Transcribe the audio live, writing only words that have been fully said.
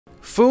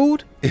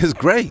Food is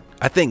great.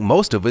 I think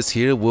most of us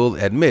here will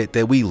admit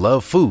that we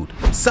love food.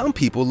 Some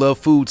people love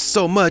food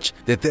so much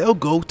that they'll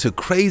go to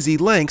crazy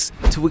lengths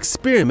to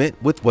experiment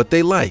with what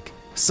they like.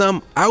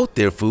 Some out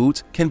there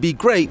foods can be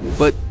great,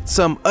 but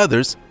some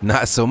others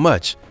not so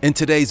much. In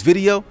today's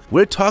video,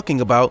 we're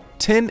talking about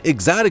 10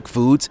 exotic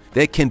foods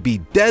that can be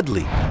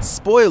deadly.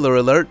 Spoiler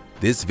alert,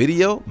 this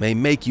video may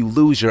make you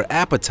lose your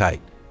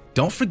appetite.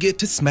 Don't forget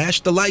to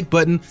smash the like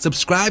button,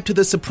 subscribe to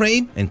The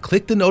Supreme, and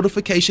click the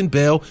notification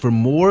bell for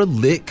more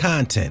lit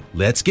content.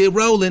 Let's get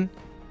rolling.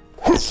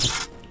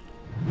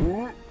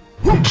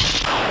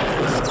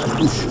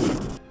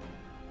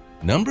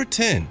 Number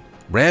 10.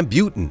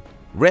 Rambutan.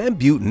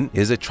 Rambutan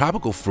is a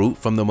tropical fruit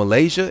from the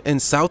Malaysia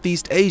and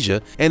Southeast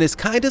Asia and is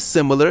kinda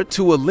similar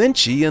to a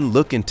lychee in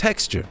look and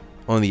texture.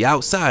 On the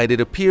outside,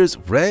 it appears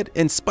red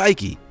and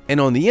spiky, and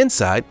on the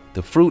inside,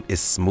 the fruit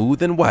is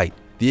smooth and white.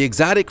 The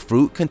exotic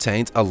fruit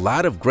contains a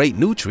lot of great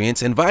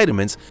nutrients and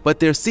vitamins, but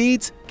their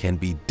seeds can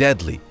be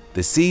deadly.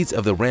 The seeds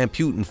of the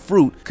rambutan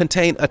fruit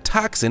contain a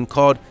toxin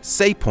called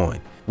sapoin,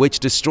 which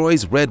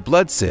destroys red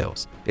blood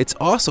cells. It's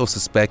also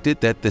suspected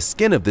that the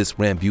skin of this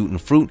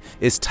rambutan fruit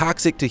is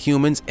toxic to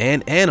humans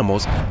and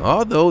animals,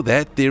 although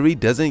that theory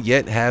doesn't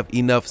yet have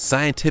enough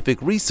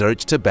scientific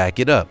research to back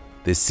it up.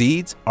 The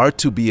seeds are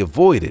to be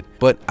avoided,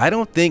 but I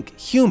don't think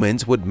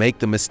humans would make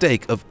the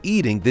mistake of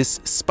eating this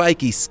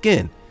spiky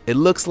skin. It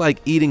looks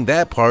like eating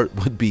that part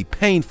would be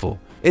painful.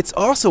 It's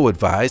also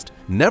advised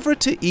never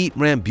to eat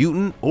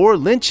rambutan or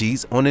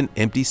lychees on an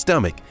empty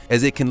stomach,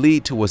 as it can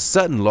lead to a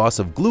sudden loss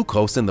of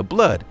glucose in the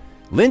blood.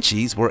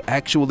 Lychees were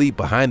actually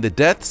behind the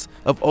deaths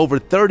of over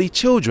 30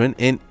 children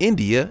in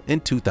India in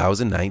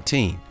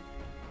 2019.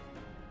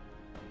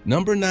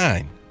 Number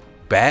 9.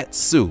 Bat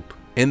soup.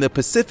 In the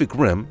Pacific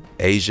Rim,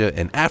 Asia,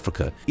 and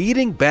Africa,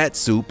 eating bat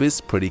soup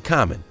is pretty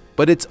common,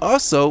 but it's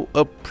also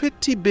a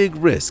pretty big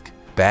risk.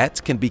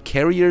 Bats can be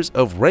carriers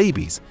of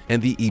rabies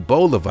and the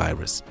Ebola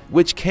virus,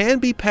 which can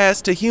be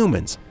passed to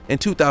humans. In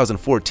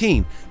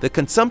 2014, the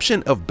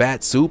consumption of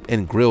bat soup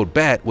and grilled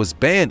bat was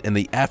banned in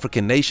the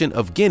African nation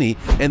of Guinea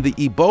and the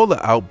Ebola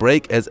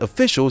outbreak, as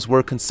officials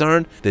were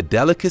concerned the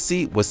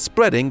delicacy was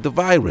spreading the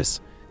virus.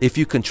 If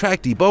you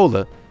contract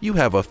Ebola, you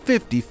have a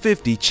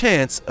 50-50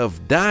 chance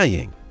of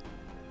dying.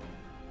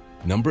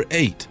 Number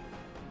 8.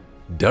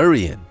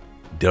 Durian.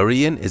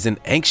 Durian is an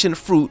ancient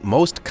fruit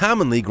most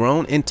commonly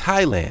grown in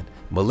Thailand,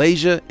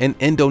 Malaysia, and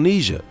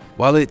Indonesia.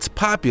 While it's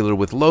popular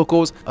with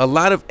locals, a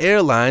lot of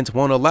airlines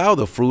won't allow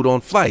the fruit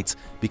on flights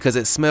because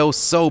it smells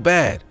so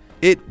bad.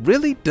 It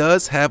really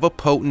does have a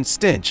potent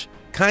stench,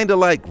 kinda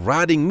like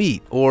rotting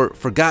meat or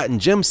forgotten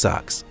gym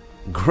socks.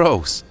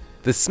 Gross.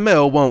 The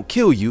smell won't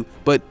kill you,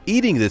 but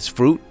eating this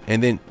fruit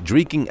and then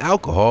drinking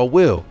alcohol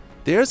will.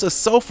 There's a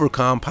sulfur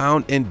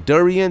compound in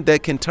durian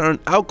that can turn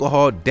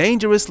alcohol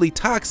dangerously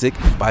toxic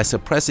by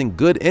suppressing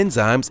good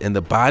enzymes in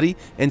the body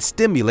and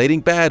stimulating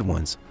bad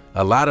ones.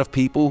 A lot of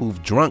people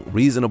who've drunk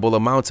reasonable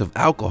amounts of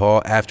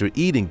alcohol after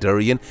eating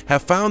durian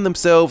have found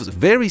themselves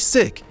very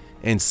sick,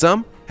 and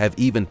some have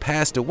even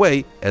passed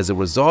away as a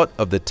result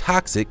of the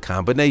toxic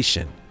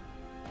combination.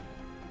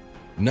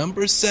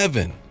 Number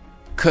 7.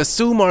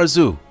 Casu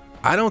marzu.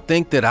 I don't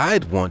think that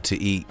I'd want to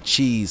eat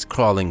cheese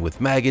crawling with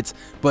maggots,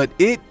 but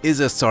it is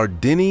a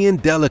Sardinian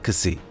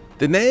delicacy.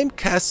 The name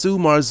casu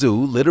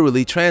marzu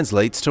literally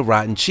translates to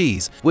rotten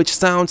cheese, which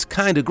sounds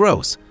kinda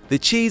gross. The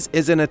cheese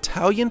is an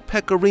Italian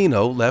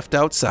pecorino left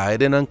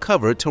outside and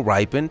uncovered to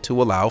ripen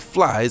to allow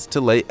flies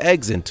to lay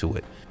eggs into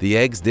it. The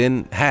eggs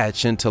then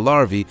hatch into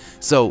larvae,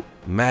 so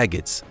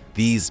maggots.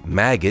 These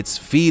maggots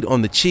feed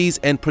on the cheese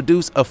and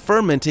produce a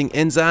fermenting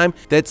enzyme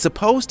that's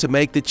supposed to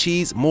make the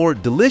cheese more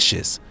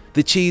delicious.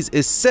 The cheese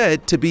is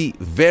said to be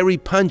very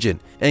pungent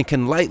and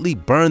can lightly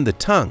burn the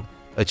tongue.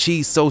 A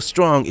cheese so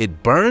strong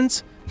it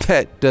burns?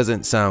 That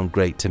doesn't sound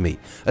great to me.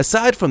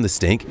 Aside from the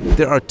stink,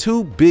 there are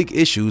two big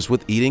issues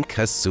with eating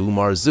casu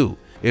marzu.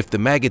 If the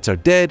maggots are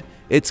dead,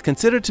 it's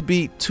considered to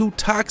be too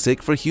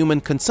toxic for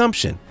human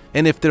consumption,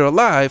 and if they're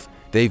alive,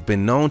 they've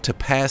been known to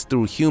pass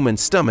through human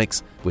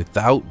stomachs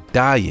without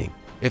dying.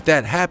 If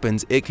that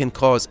happens, it can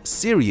cause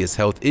serious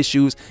health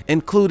issues,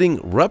 including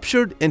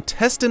ruptured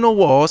intestinal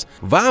walls,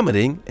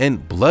 vomiting,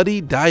 and bloody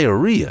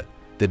diarrhea.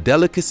 The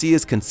delicacy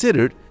is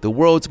considered the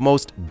world's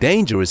most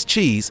dangerous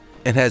cheese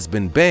and has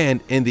been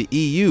banned in the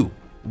EU.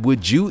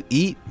 Would you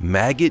eat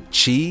maggot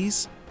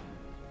cheese?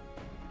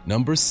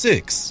 Number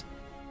 6.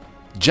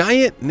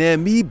 Giant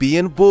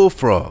Namibian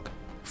bullfrog.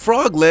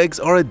 Frog legs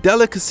are a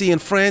delicacy in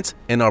France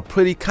and are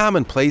pretty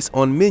commonplace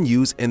on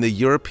menus in the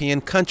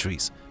European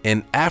countries.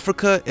 In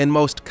Africa, and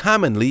most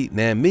commonly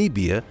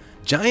Namibia,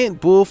 giant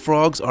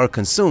bullfrogs are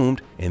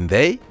consumed and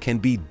they can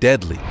be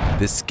deadly.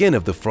 The skin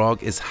of the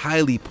frog is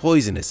highly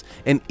poisonous,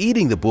 and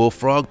eating the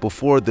bullfrog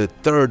before the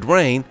third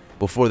rain,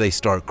 before they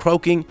start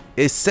croaking,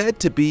 is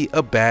said to be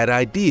a bad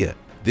idea.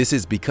 This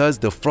is because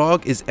the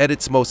frog is at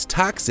its most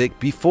toxic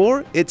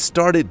before it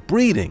started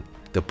breeding.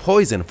 The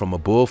poison from a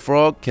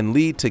bullfrog can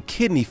lead to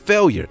kidney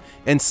failure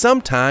and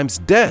sometimes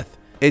death.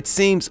 It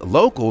seems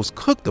locals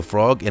cook the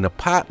frog in a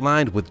pot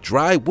lined with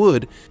dry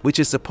wood, which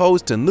is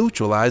supposed to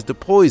neutralize the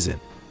poison.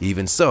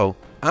 Even so,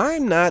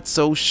 I'm not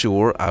so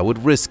sure I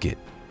would risk it.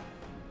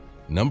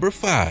 Number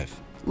 5.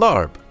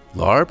 Larb.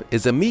 Larb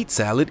is a meat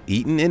salad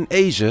eaten in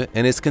Asia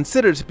and is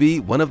considered to be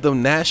one of the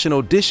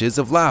national dishes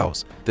of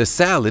Laos. The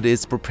salad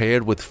is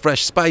prepared with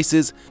fresh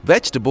spices,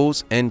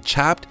 vegetables, and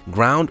chopped,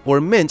 ground, or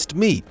minced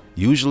meat.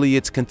 Usually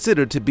it's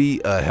considered to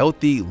be a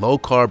healthy,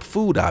 low-carb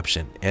food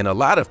option, and a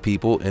lot of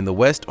people in the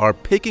West are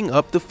picking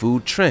up the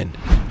food trend.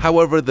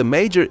 However, the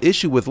major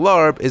issue with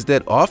larb is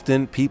that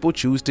often people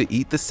choose to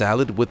eat the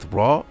salad with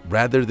raw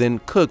rather than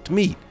cooked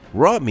meat.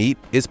 Raw meat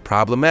is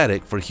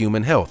problematic for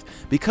human health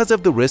because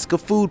of the risk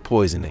of food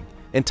poisoning.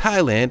 In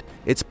Thailand,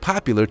 it's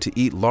popular to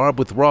eat larb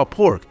with raw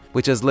pork,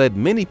 which has led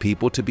many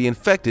people to be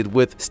infected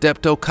with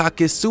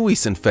Streptococcus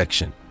suis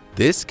infection.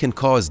 This can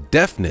cause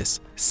deafness,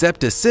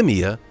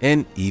 septicemia,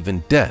 and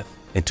even death.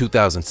 In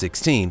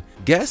 2016,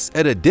 guests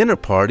at a dinner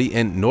party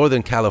in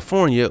Northern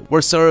California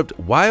were served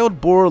wild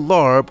boar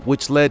larb,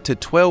 which led to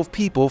 12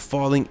 people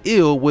falling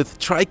ill with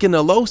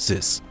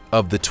trichinosis.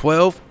 Of the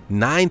 12,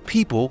 9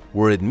 people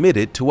were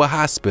admitted to a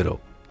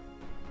hospital.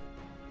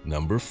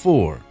 Number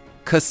 4.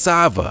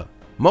 Cassava.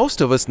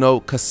 Most of us know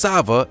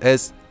cassava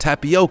as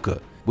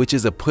tapioca, which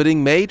is a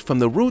pudding made from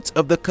the roots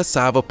of the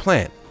cassava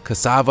plant.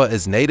 Cassava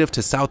is native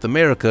to South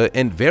America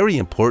and very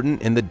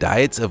important in the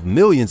diets of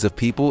millions of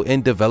people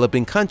in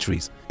developing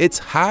countries. It's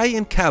high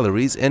in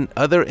calories and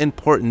other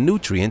important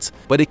nutrients,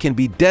 but it can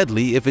be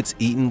deadly if it's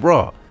eaten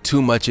raw,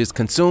 too much is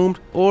consumed,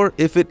 or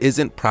if it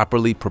isn't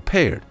properly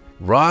prepared.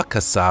 Raw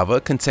cassava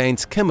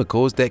contains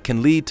chemicals that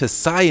can lead to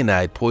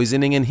cyanide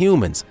poisoning in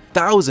humans.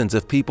 Thousands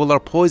of people are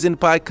poisoned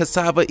by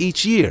cassava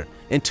each year.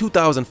 In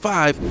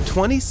 2005,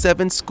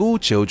 27 school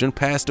children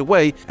passed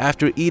away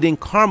after eating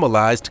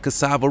caramelized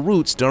cassava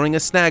roots during a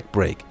snack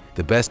break.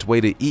 The best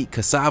way to eat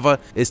cassava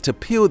is to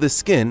peel the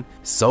skin,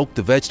 soak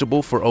the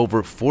vegetable for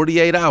over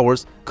 48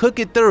 hours, cook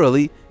it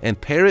thoroughly, and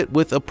pair it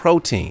with a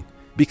protein,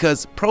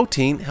 because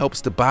protein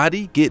helps the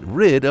body get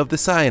rid of the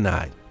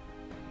cyanide.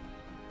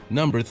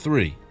 Number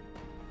 3.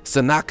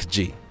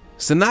 Sanakji.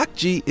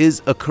 Sanakji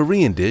is a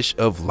Korean dish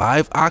of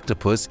live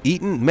octopus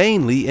eaten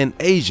mainly in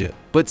Asia,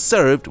 but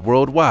served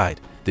worldwide.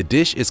 The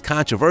dish is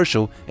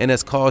controversial and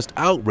has caused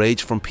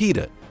outrage from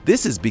PETA.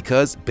 This is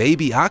because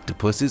baby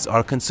octopuses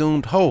are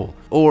consumed whole,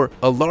 or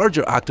a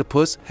larger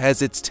octopus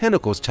has its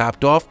tentacles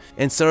chopped off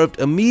and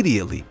served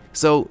immediately,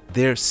 so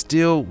they're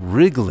still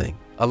wriggling.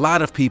 A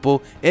lot of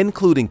people,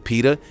 including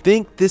PETA,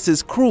 think this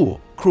is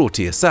cruel.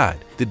 Cruelty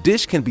aside, the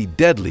dish can be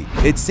deadly.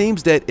 It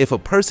seems that if a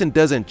person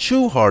doesn't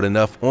chew hard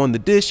enough on the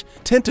dish,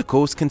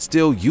 tentacles can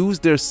still use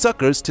their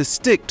suckers to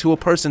stick to a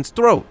person's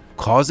throat,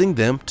 causing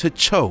them to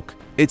choke.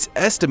 It's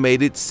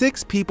estimated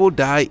 6 people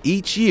die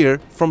each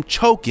year from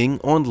choking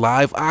on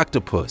live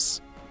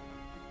octopus.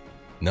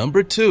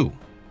 Number 2.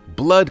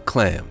 Blood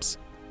clams.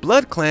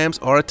 Blood clams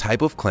are a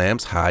type of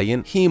clams high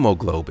in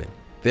hemoglobin.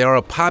 They are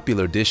a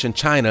popular dish in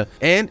China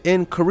and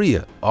in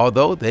Korea,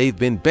 although they've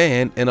been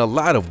banned in a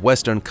lot of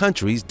Western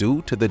countries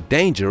due to the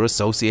danger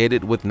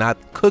associated with not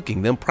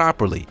cooking them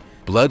properly.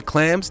 Blood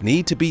clams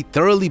need to be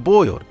thoroughly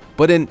boiled,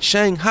 but in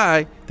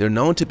Shanghai, they're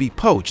known to be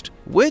poached,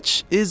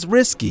 which is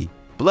risky.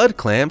 Blood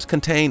clams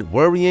contain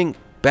worrying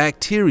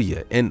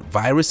bacteria and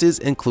viruses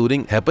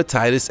including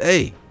hepatitis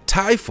A,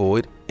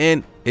 typhoid,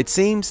 and it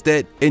seems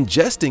that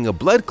ingesting a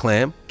blood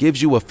clam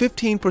gives you a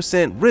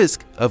 15%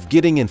 risk of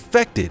getting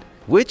infected,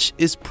 which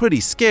is pretty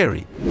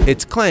scary.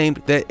 It's claimed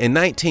that in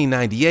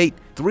 1998,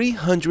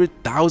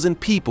 300,000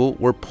 people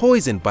were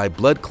poisoned by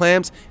blood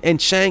clams in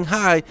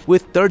Shanghai,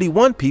 with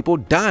 31 people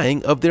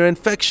dying of their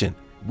infection.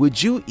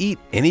 Would you eat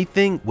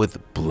anything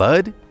with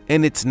blood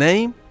in its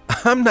name?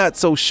 I'm not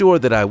so sure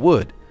that I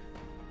would.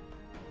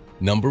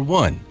 Number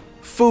 1.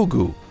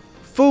 Fugu.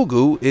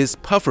 Fugu is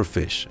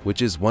pufferfish,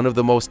 which is one of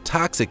the most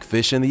toxic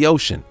fish in the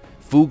ocean.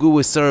 Fugu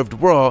is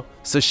served raw,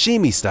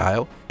 sashimi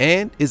style,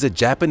 and is a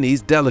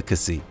Japanese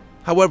delicacy.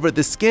 However,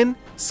 the skin,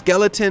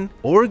 skeleton,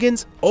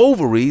 organs,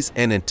 ovaries,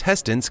 and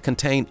intestines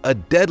contain a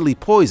deadly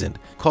poison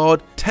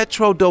called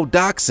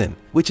tetrodotoxin,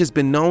 which has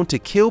been known to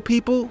kill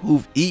people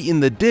who've eaten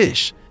the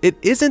dish. It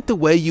isn't the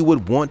way you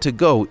would want to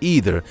go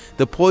either.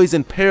 The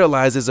poison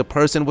paralyzes a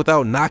person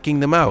without knocking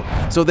them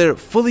out, so they're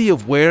fully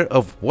aware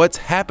of what's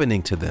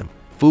happening to them.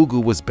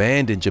 Fugu was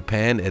banned in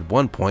Japan at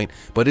one point,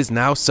 but is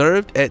now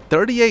served at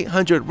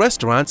 3,800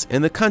 restaurants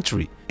in the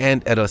country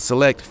and at a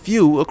select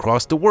few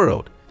across the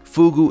world.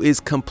 Fugu is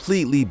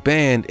completely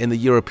banned in the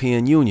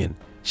European Union.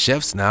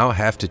 Chefs now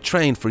have to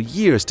train for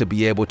years to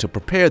be able to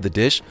prepare the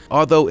dish,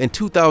 although in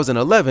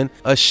 2011,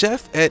 a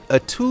chef at a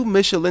 2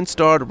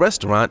 Michelin-starred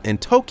restaurant in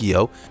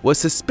Tokyo was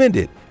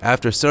suspended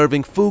after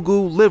serving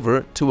fugu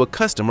liver to a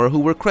customer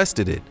who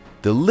requested it.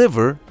 The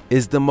liver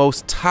is the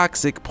most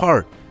toxic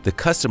part. The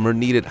customer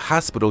needed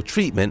hospital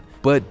treatment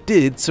but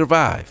did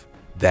survive.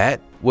 That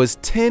was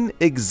 10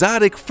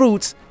 exotic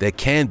fruits that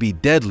can be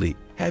deadly.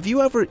 Have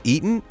you ever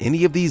eaten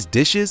any of these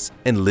dishes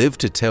and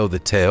lived to tell the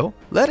tale?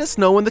 Let us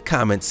know in the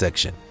comment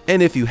section.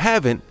 And if you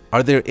haven't,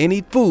 are there any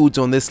foods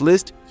on this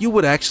list you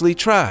would actually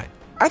try?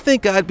 I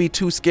think I'd be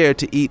too scared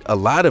to eat a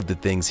lot of the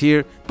things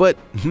here, but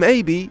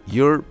maybe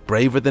you're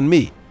braver than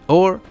me,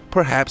 or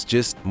perhaps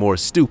just more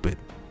stupid.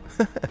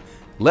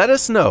 Let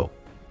us know.